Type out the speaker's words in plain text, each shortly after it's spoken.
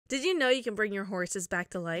Did you know you can bring your horses back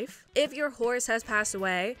to life? If your horse has passed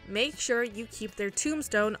away, make sure you keep their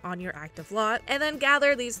tombstone on your active lot, and then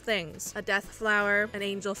gather these things: a death flower, an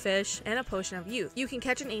angelfish, and a potion of youth. You can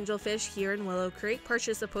catch an angelfish here in Willow Creek,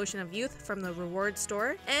 purchase a potion of youth from the reward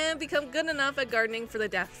store, and become good enough at gardening for the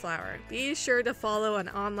death flower. Be sure to follow an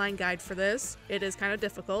online guide for this. It is kind of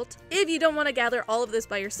difficult. If you don't want to gather all of this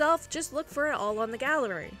by yourself, just look for it all on the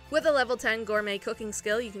gallery. With a level 10 gourmet cooking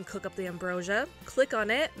skill, you can cook up the ambrosia, click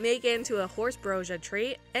on it, make it into a horse brosia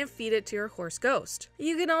treat, and feed it to your horse ghost.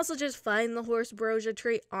 You can also just find the horse brosia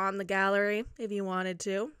treat on the gallery if you wanted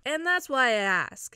to. And that's why I ask,